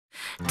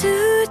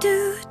Do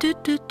do do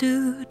do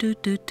do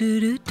do do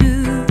do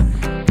do.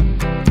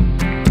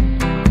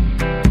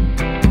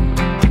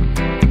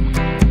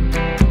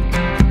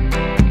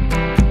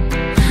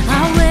 I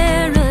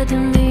wear a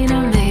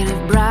demeanor made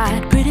of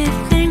bright, pretty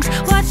things.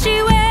 What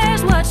she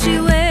wears, what she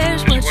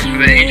wears, what she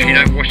wears. You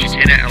don't wash your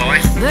 10 out of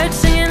life. Birds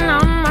singing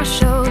on my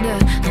shoulder,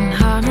 in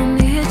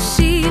harmony it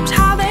seems.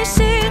 How they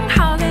sing,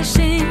 how they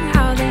sing,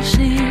 how they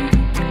sing.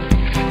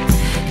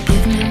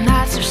 Give me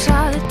nights of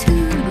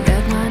solitude,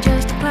 red wine,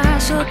 just a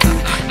glass or two.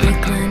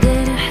 Brooklyn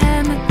in a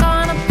hammock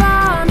on a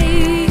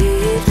balmy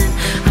evening.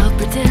 I'll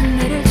pretend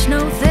that it's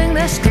no thing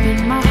that's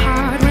skipping my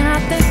heart when I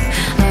think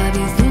of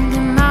you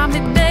thinking of me,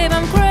 babe.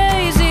 I'm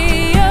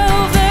crazy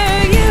over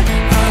you.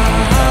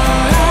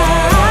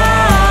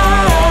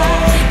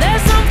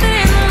 There's something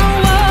in the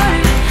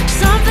water,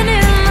 something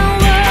in the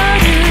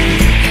water.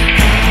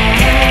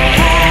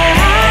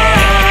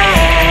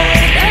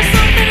 There's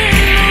something in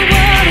the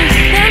water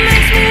that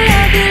makes me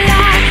love you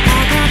like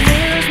I got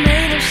halos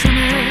made of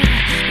summer,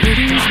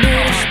 rhythms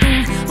made of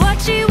spring. What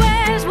she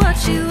wears, what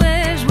she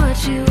wears, what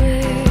she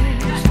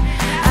wears.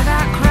 I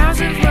got crowds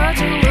of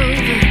water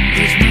woven,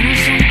 each one is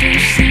something to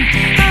sing.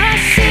 Oh, I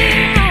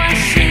sing, oh, I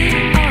sing,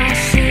 oh, I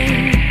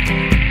sing.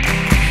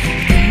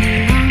 Give me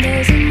long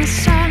days in the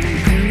sun,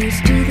 preludes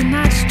to the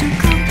nights to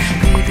come.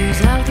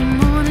 Babies out the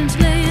mornings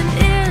laying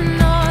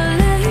in or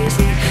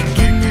lazy.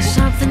 Give me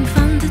something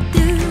fun to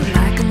do,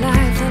 like a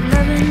life of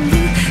loving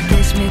you.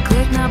 Kiss me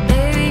quick now,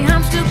 baby,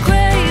 I'm still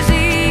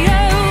crazy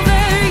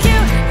over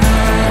you.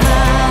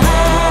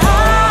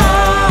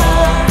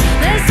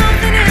 There's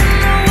something in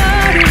the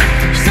water,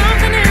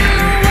 something in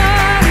the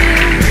water.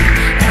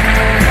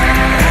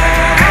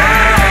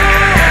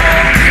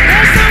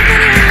 There's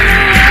something in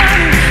the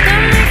water that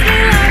makes me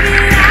love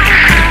you like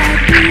I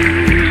do.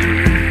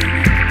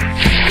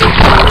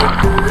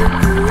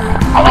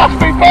 I lost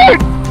me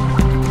phone!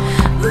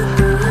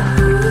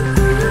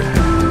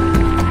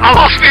 I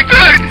lost me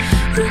phone!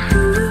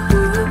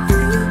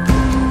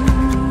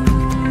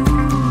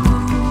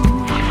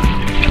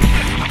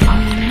 On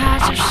the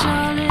nights of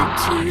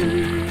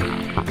solitude,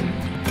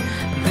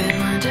 red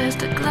wine, just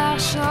a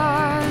glass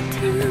or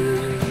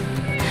two.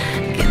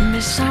 Give me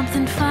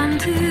something fun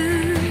to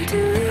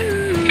do.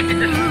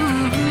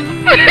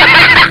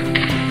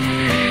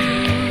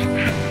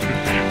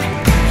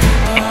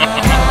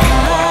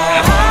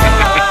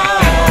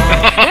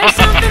 There's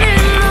something in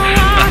the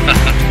water,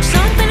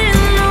 something in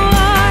the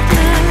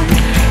water.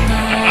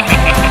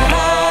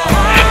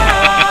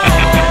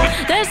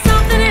 There's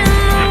something in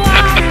the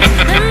water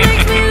that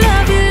makes me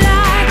love you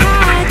like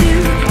I do.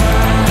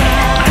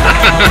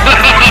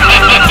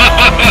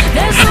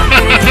 There's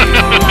something in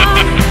the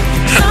water,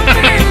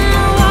 something in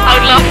the water. I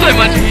would laugh so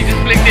much if you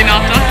just blinked in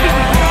after.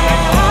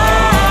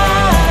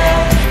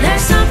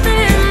 There's something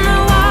in the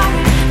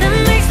water that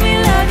makes me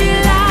love you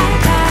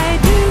like I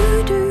do.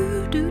 Do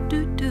do do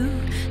do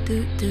do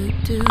do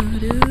do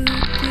do.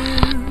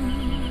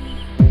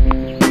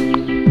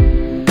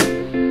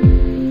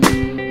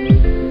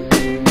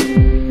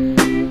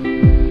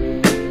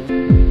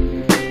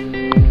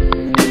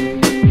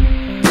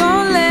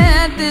 Don't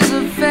let this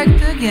affect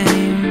the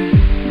game.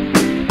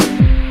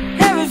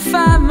 Every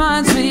 5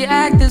 months we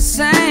act the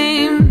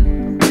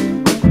same,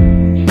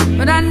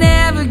 but I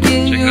never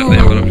give Check you that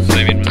there, what I'm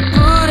zooming, mate.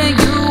 putting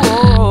you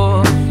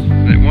off.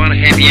 That one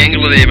happy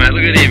angle there, mate.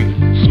 Look at him.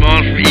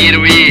 Smile from ear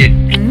to ear.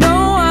 And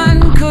no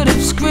one could have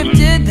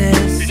scripted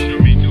this.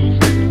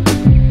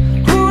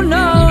 Who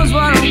knows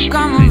what'll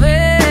come of it?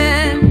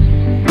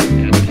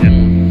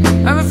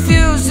 I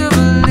refuse to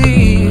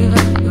believe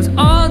it was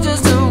all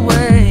just a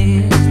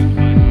waste.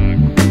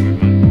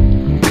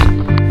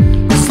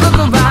 Just look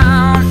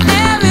around,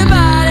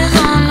 everybody's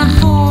on the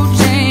food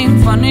chain.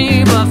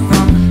 Funny, but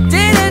from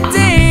day to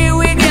day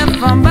we get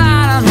from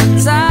bottom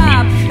to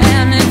top.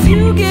 And if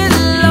you get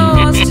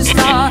lost, just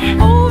start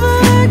over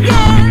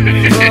again.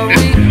 But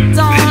we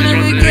don't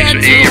ever get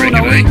to,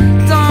 no, we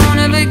don't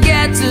ever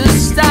get to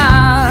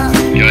stop.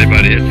 Go,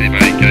 buddy. That's it,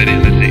 mate. Go there.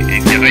 That's it.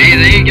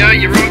 There you go.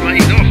 You're right,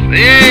 mate. He's off.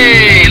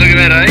 Hey, look at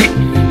that, eh?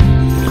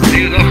 He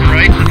was off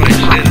racing,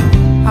 mate.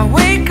 I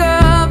wake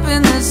up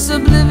in this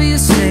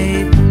oblivious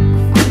state,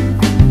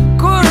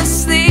 go to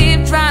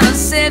sleep trying to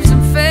save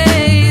some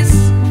face,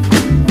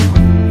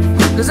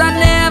 'cause I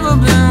never